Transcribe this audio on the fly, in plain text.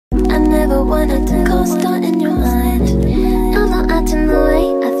number one at the co-star in your mind. I'm not acting the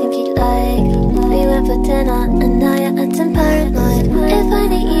way I think you'd like. We went for dinner and now you're acting paranoid. If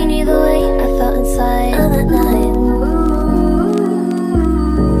only you knew the way I felt inside on that night.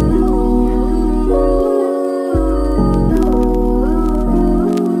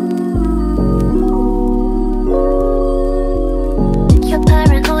 Your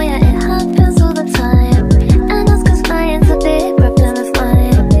paranoia, it happens all the time. And that's cause lying's a big problem of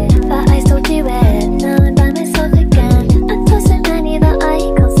mine. But I still do it, now I'm by myself again. And toss so many that I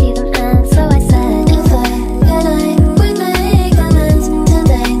can't see them end. So I said, if I could, I would make amends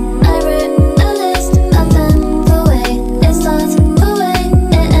today. I wrote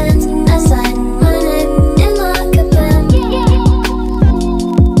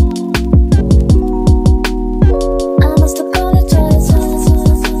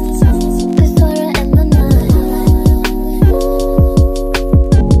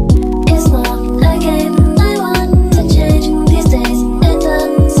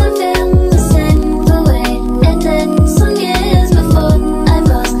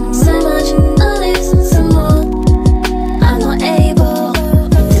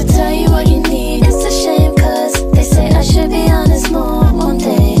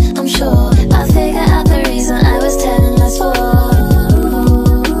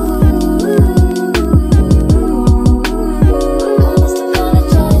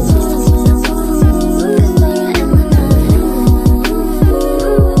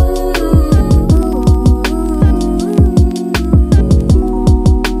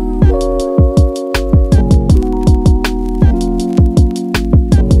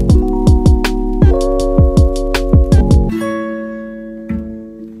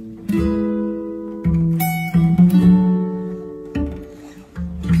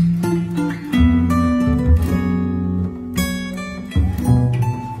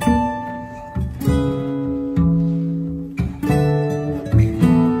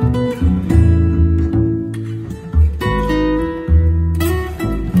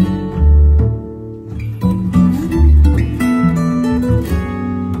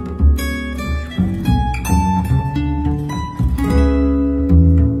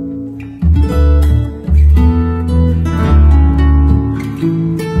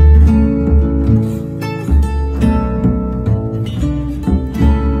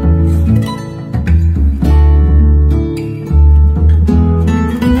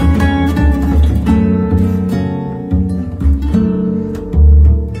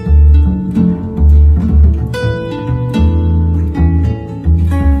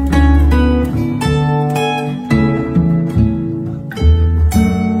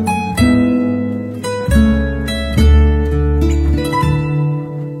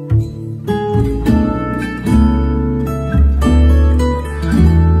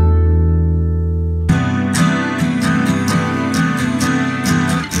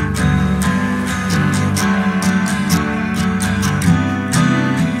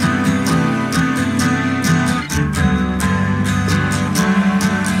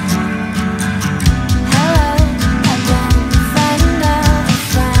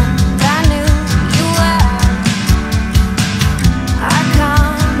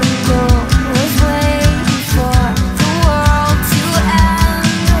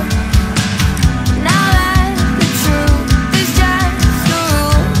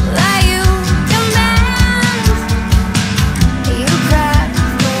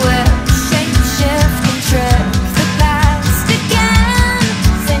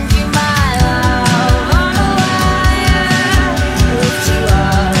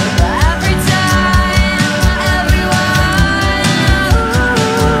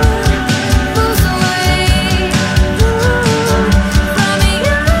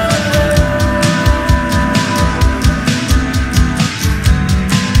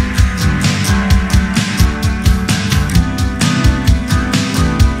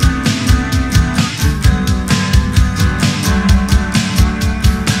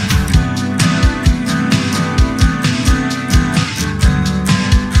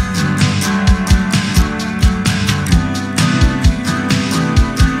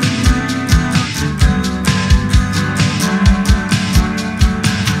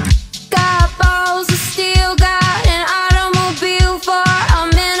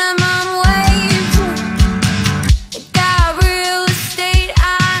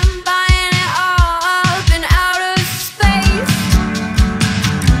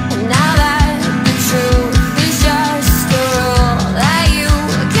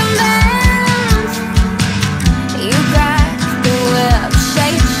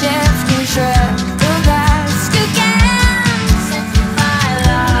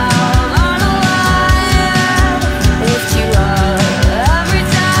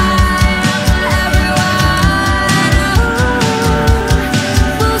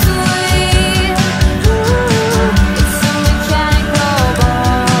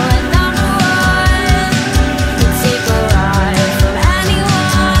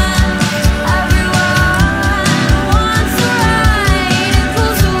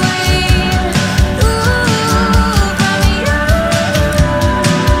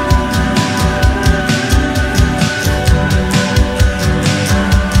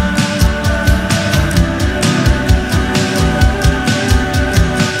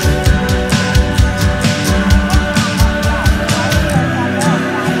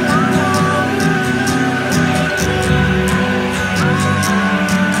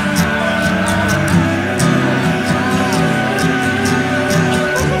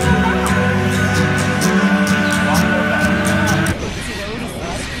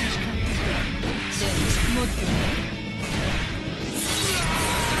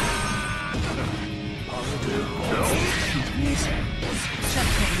Shut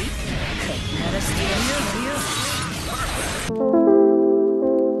Let us steal your view.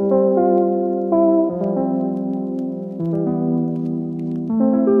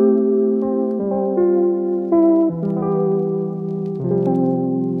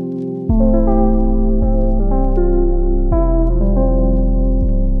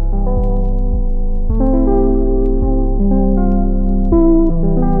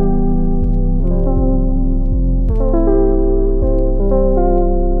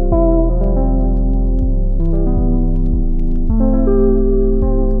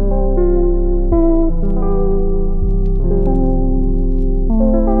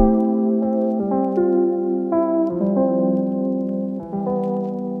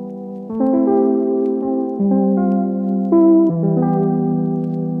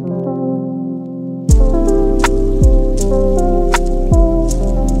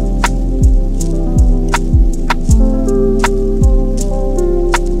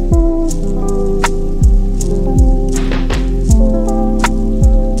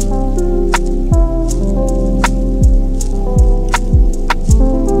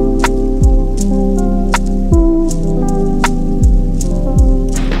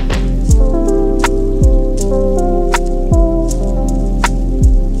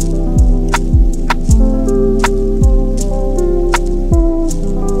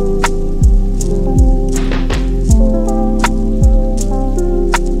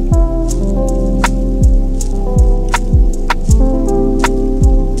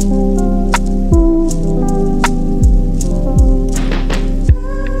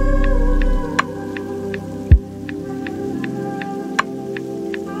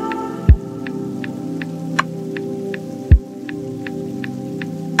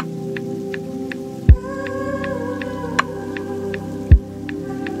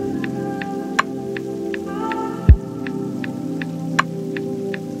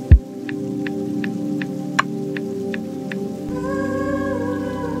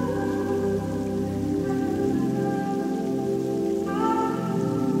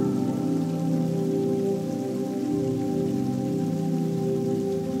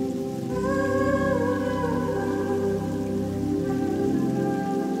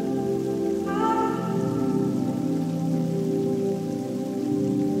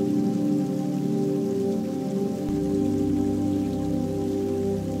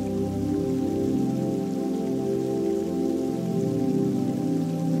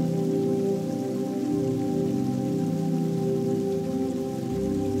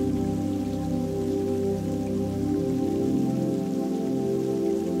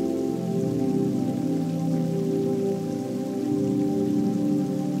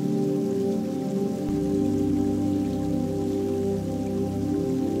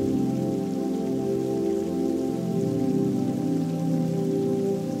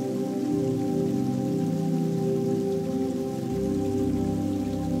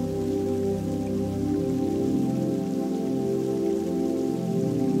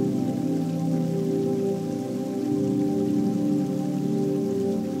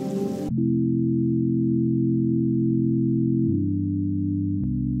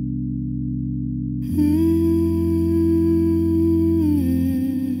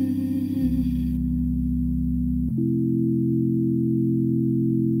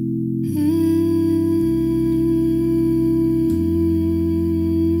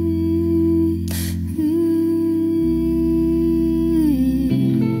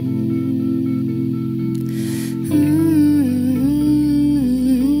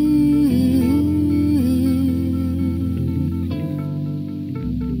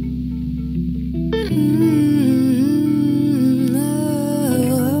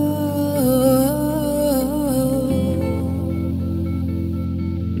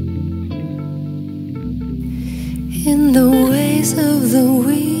 In the ways of the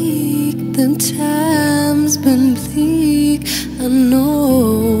week, the time's been bleak, I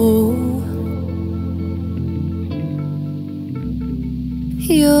know.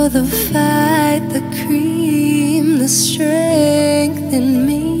 You're the fight, the cream, the strength in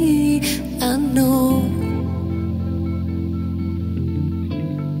me, I know.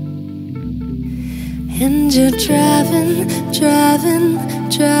 And you're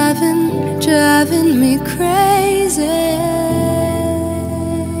driving me crazy.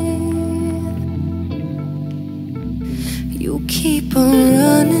 You keep on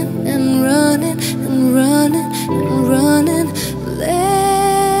running and running and running and running lately.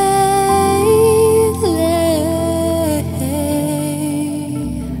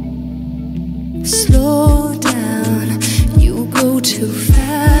 Slow down, you go too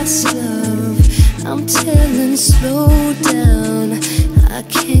fast, love. I'm telling, slow down.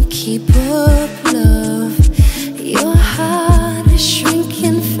 keep up, love. Your heart is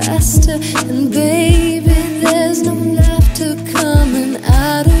shrinking faster, and baby, there's no laughter coming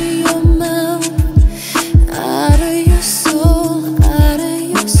out of your mouth, out of your soul, out of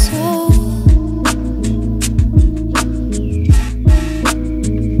your soul.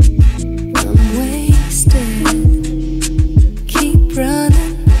 I'm wasted, keep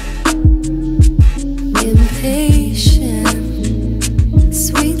running, impatient,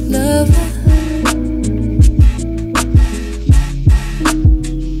 sweet lover.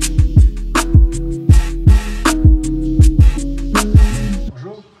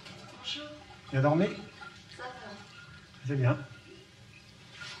 Bonjour. Bien dormi? Ça va. C'est bien.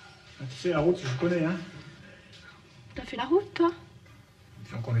 Tu sais, la route, je connais, hein. T'as fait la route, toi?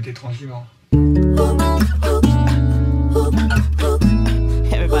 Donc on était transhumants.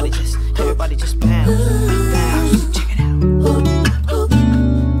 Everybody just bounce. Check it out.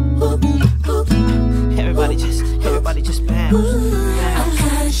 Everybody just bounce.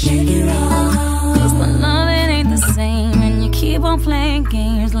 Cause my loving ain't the same, and you keep on playing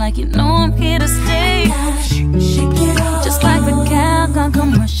games like you know I'm here to stay. Just like the cow gone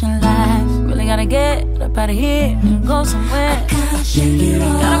commercialized. Really gotta get up out of here and go somewhere.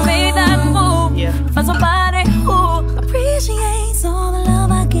 Gotta make that move, Yeah. find somebody who appreciates all the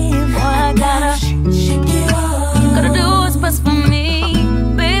love I give. Boy, I gotta do what's best for me,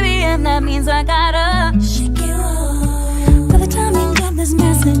 baby, and that means I gotta shake you up. By the time you get this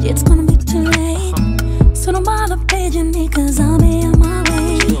message, it's gonna be too late. So don't bother paging me, cause I'll be on my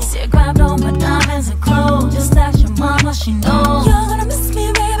way. See, I grabbed all my diamonds and clothes. Just ask your mama, she knows. You're gonna miss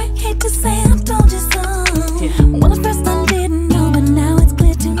me, baby, hate to say I told you so. Well, at first I didn't know, but now it's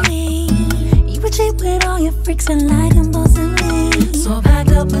clear to me. You were cheap with all your freaks and like them bossing me. So I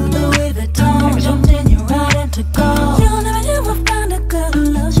backed up in Louis Vuitton, jumped in your ride and took off. You'll never ever find a girl who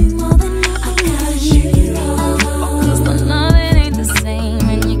loves you more than me. I gotta shake it off. Cause my loving ain't the same,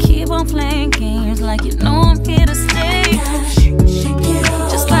 and you keep on playing games like you know I'm here to stay.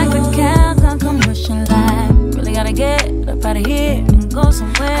 Just like the cow gone commercialized. Really gotta get up out of here and go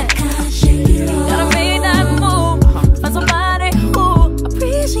somewhere. Gotta make that move, find somebody who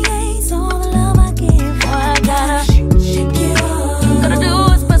appreciates all the love I give. Boy, I gotta do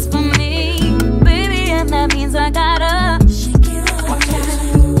what's best for me, baby, and that means I gotta shake you up.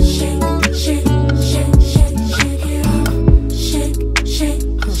 Shake, shake, shake, shake, shake it up. Shake, shake,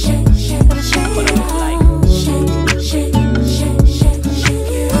 shake, shake, gotta shake it up. Shake, shake, shake, shake,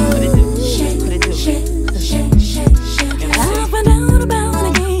 shake it up. Shake, shake, shake, shake, shake it up. Up and down about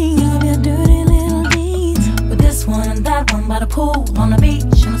the game of your dirty little deeds. With this one and that one by the pool, on the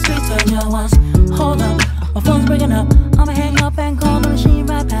beach, in the streets where you was. Hold up, my phone's breaking up. I'ma hang up and call the machine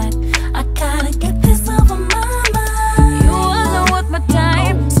right back. I gotta get this off of my mind. You wasn't worth my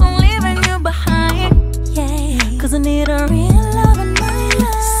time, so I'm leaving you behind. Yeah, cause I need a real love in my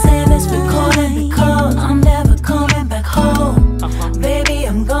life. Say this recording because I'm never coming back home. Baby,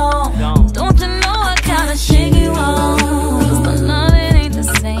 I'm gone. Don't you know I gotta shake you off? Cause my loving ain't the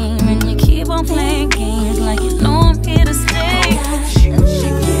same, and you keep on playing games like you know I'm here to stay.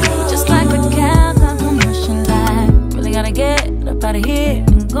 Just like the cow gone commercialized. Really gotta get up out of here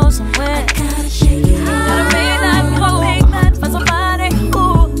and go somewhere. Gotta make that move, find somebody who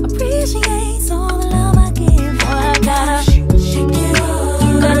appreciates all the love I give. Boy, I gotta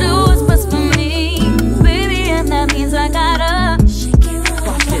do what's best for me, baby, and that means I gotta shake you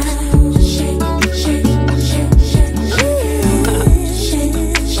up. Shake, shake, shake, shake, shake,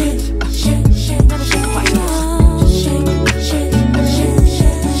 shake, shake, shake, gotta shake you up. Shake, shake, shake,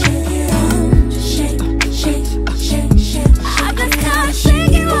 shake, shake it up. Shake, shake, shake, shake. I just gotta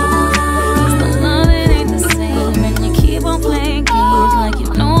shake you up. Cause my loving ain't the same, and you keep on playing games like you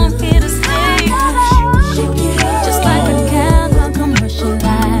know I'm here to stay. Just like a cow gone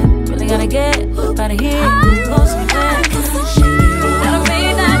commercialized. Really gotta get up out of here